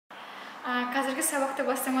Қазіргі сабақты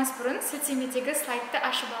бастамас бұрын сілтемедегі слайдты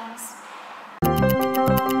ашып алыңыз.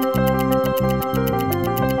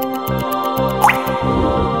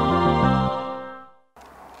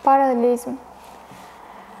 Parallelism.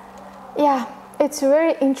 Yeah, it's a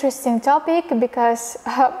very interesting topic because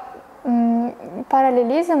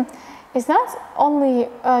parallelism is not only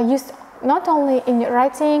used not only in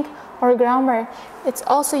writing or grammar, it's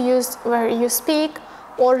also used where you speak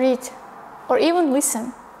or read or even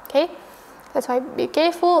listen. Okay, that's why be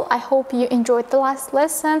careful. I hope you enjoyed the last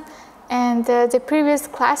lesson and the previous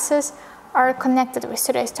classes are connected with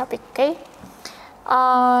today's topic. Okay,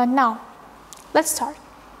 now let's start.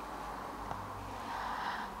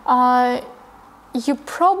 You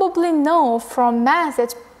probably know from math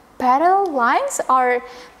that parallel lines are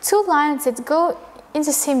two lines that go in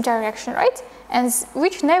the same direction, right? And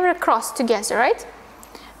which never cross together, right?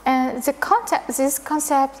 And this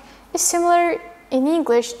concept is similar in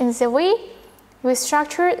English in the way we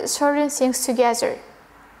structure certain things together.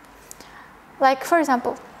 Like, for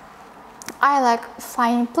example, I like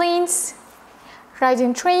flying planes,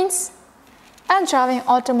 riding trains, and driving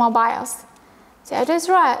automobiles. That is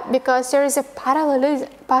right, because there is a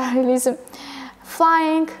parallelism.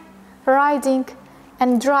 Flying, riding,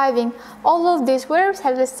 and driving, all of these verbs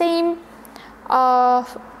have the same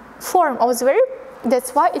form of the verb.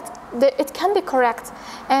 That's why it can be correct.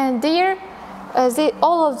 And there,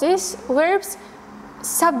 all of these verbs,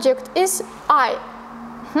 subject is I.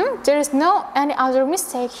 There is no any other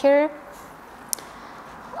mistake here.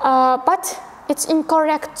 But it's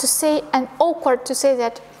incorrect to say and awkward to say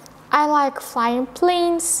that I like flying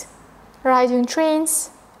planes, riding trains,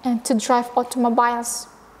 and to drive automobiles.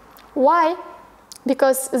 Why?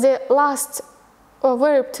 Because the last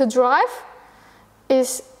verb to drive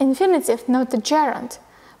is infinitive, not the gerund.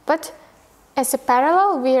 But as a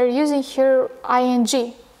parallel, we are using here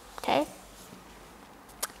ing. Okay.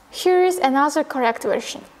 Here is another correct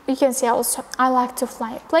version. You can say also, I like to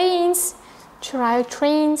fly planes, to ride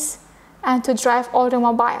trains, and to drive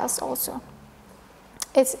automobiles also.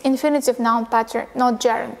 It's infinitive noun pattern, not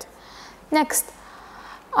gerund. Next,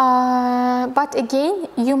 but again,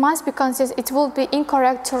 you must be conscious it will be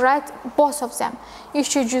incorrect to write both of them. You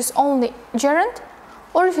should use only gerund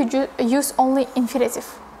or you should use only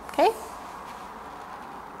infinitive. Okay?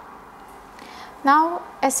 Now,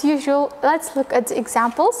 as usual, let's look at the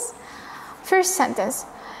examples. First sentence.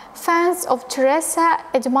 Fans of Teresa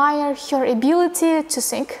admire her ability to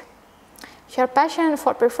sing, her passion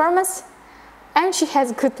for performance, and she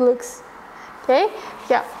has good looks. Okay?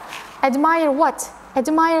 Yeah. Admire what?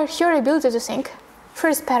 Admire her ability to sing.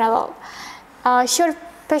 First parallel. Her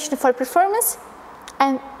passion for performance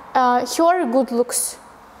and her good looks.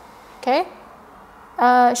 Okay?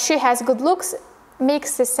 She has good looks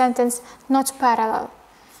makes the sentence not parallel.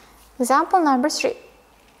 Example number 3.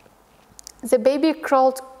 The baby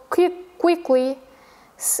crawled quickly,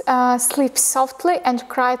 slept softly, and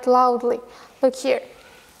cried loudly. Look here.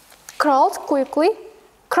 Crawled quickly,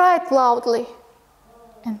 cried loudly,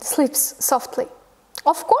 and sleeps softly.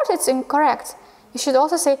 Of course, it's incorrect. You should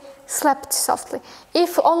also say slept softly.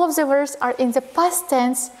 If all of the words are in the past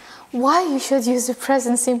tense, why you should use the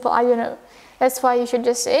present simple? I don't know. That's why you should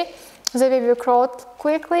just say the baby crawled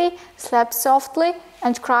quickly, slept softly,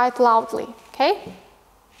 and cried loudly. Okay?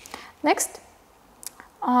 Next,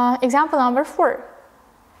 example number 4.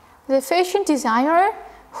 The fashion designer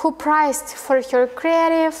who prized for her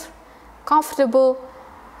creative, comfortable,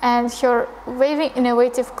 and her waving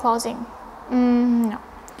innovative clothing. No.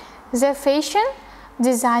 The fashion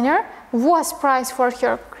designer was prized for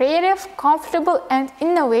her creative, comfortable, and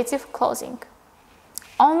innovative clothing.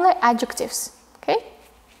 Only adjectives. Okay?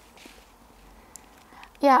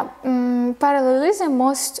 Yeah, parallelism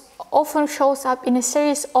most often shows up in a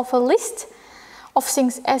series of a list of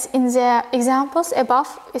things as in the examples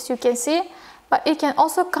above, as you can see, but it can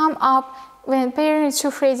also come up when pairing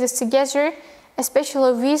two phrases together,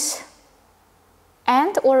 especially with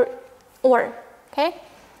and or. Okay?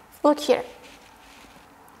 Look here.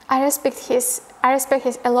 I respect his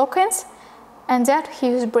eloquence and that he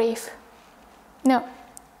is brave. No,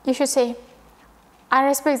 you should say I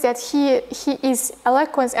respect that he is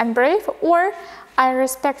eloquent and brave, or I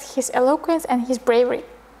respect his eloquence and his bravery.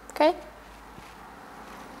 Okay?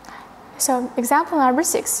 So example number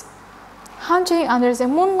 6. Hunting under the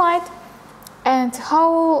moonlight and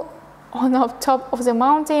how on the top of the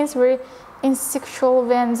mountains were instinctual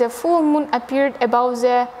when the full moon appeared above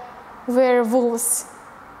the werewolves.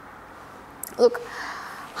 Look,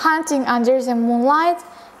 hunting under the moonlight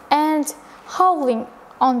and howling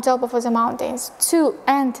on top of the mountains. 2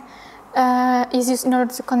 and is used in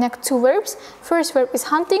order to connect two verbs. First verb is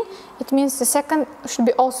hunting. It means the second should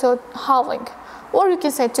be also howling. Or you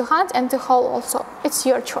can say to hunt and to howl also. It's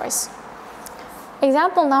your choice.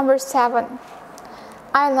 Example number 7.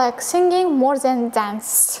 I like singing more than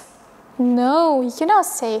dance. No, you cannot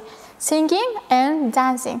say singing and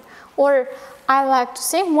dancing. Or I like to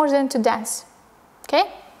sing more than to dance. Okay?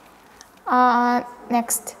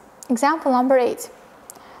 Next. Example number 8.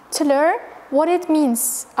 To learn what it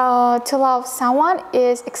means to love someone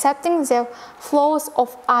is accepting the flaws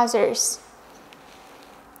of others.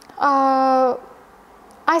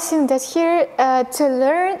 I think that here to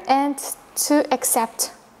learn and to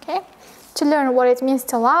accept. Okay? To learn what it means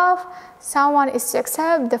to love someone is to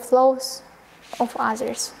accept the flaws of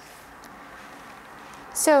others.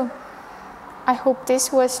 So, I hope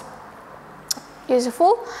this was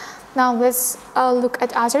useful. Now let's look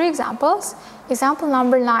at other examples. Example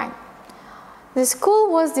number 9. The school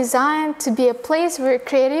was designed to be a place where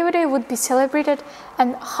creativity would be celebrated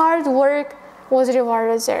and hard work was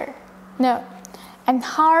rewarded there. No, and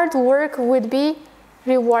hard work would be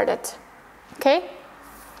rewarded. Okay?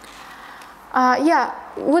 Yeah,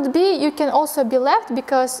 would be, you can also be left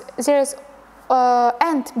because there is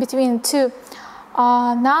and between two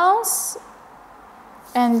nouns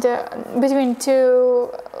and between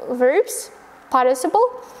two verbs,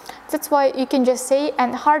 participle. That's why you can just say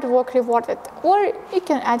and hard work rewarded, or you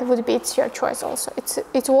can add would be. It's your choice also.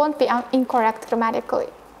 It won't be incorrect grammatically.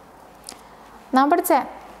 Number 10.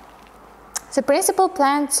 The principal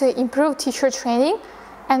planned to improve teacher training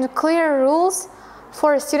and clear rules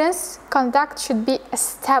for students' conduct should be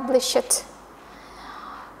established.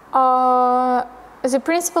 The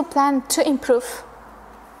principal planned to improve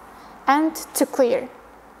and to clear.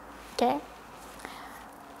 Okay.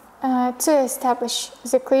 To establish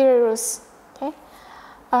the clear rules. Okay.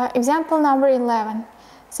 Example number 11.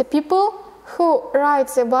 The people who ride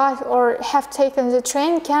the bus or have taken the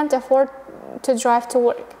train can't afford to drive to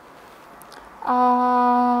work.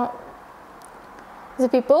 The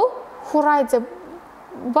people who ride the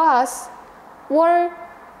bus or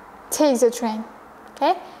take the train.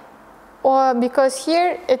 Okay. Or because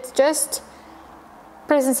here it's just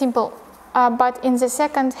present simple. But in the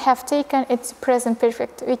second have taken, it's present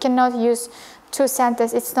perfect. We cannot use two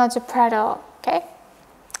sentences. It's not a parallel. Okay.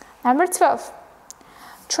 Number 12.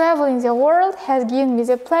 Traveling the world has given me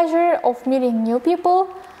the pleasure of meeting new people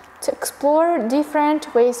to explore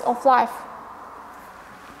different ways of life.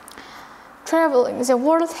 Traveling the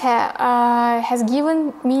world has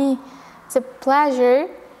given me the pleasure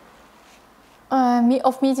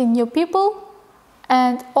of meeting new people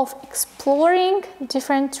and of exploring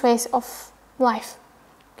different ways of life.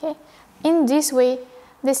 Okay? In this way,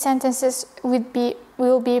 the sentences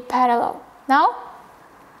will be parallel. Now,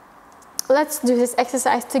 let's do this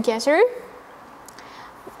exercise together.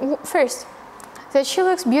 First, that she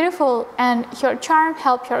looks beautiful and her charm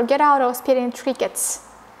helped her get out of speeding tickets.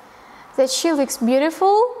 That she looks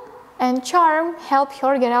beautiful and charm helped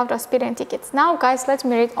her get out of speeding tickets. Now, guys, let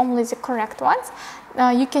me read only the correct ones.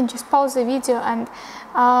 You can just pause the video and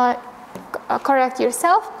correct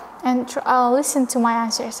yourself and listen to my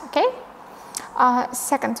answers, okay?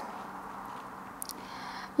 Second,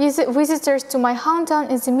 visitors to my hometown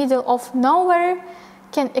in the middle of nowhere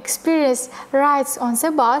can experience rides on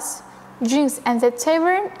the bus, drinks at the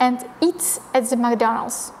tavern, and eats at the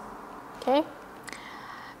McDonald's, okay?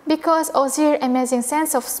 Because of their amazing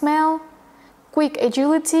sense of smell, quick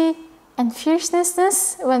agility, and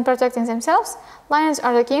fierceness when protecting themselves, lions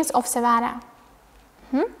are the kings of savannah.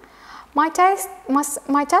 My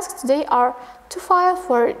tasks today are to file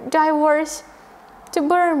for divorce, to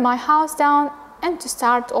burn my house down, and to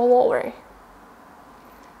start all over.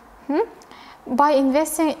 By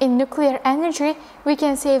investing in nuclear energy, we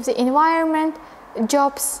can save the environment,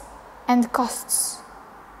 jobs, and costs.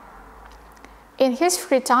 In his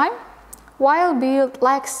free time, while Bill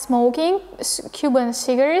likes smoking Cuban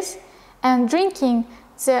cigars and drinking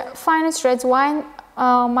the finest red wine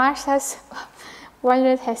Martha's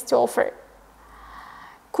vineyard has to offer.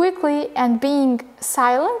 Quickly and being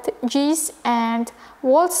silent, Geese and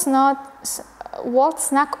Walt snuck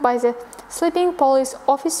by the sleeping police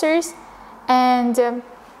officers and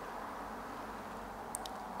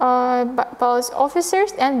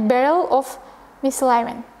barrel of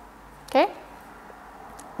miscellaneous. Okay.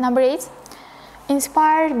 Number 8.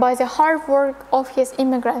 Inspired by the hard work of his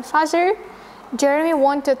immigrant father, Jeremy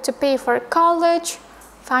wanted to pay for college,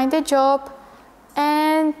 find a job,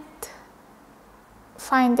 and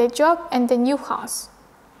a new house.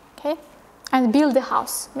 Okay, and build a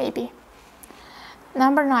house maybe.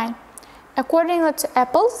 Number 9. According to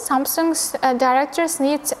Apple, Samsung's directors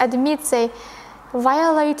need to admit they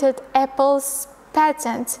violated Apple's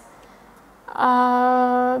patent,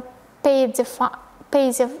 pay the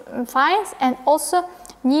fines, and also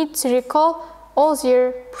need to recall all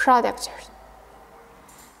their products.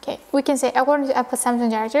 Okay, we can say according to Apple, Samsung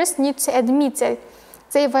directors need to admit that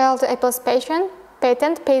they violated Apple's patent,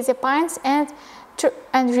 pay the fines, and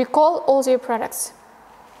recall all their products.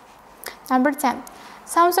 Number 10.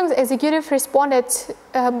 Samsung's executive responded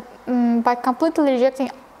by completely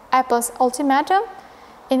rejecting Apple's ultimatum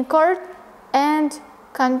in court and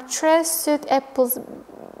contrasted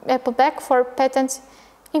Apple back for patent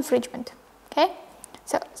infringement. Okay,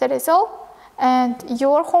 so that is all. And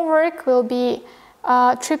your homework will be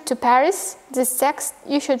a trip to Paris. This text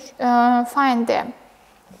you should find them.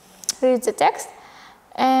 Read the text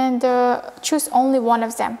and choose only one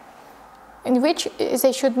of them, in which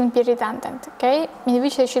they shouldn't be redundant. Okay, in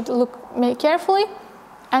which they should look carefully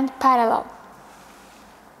and parallel.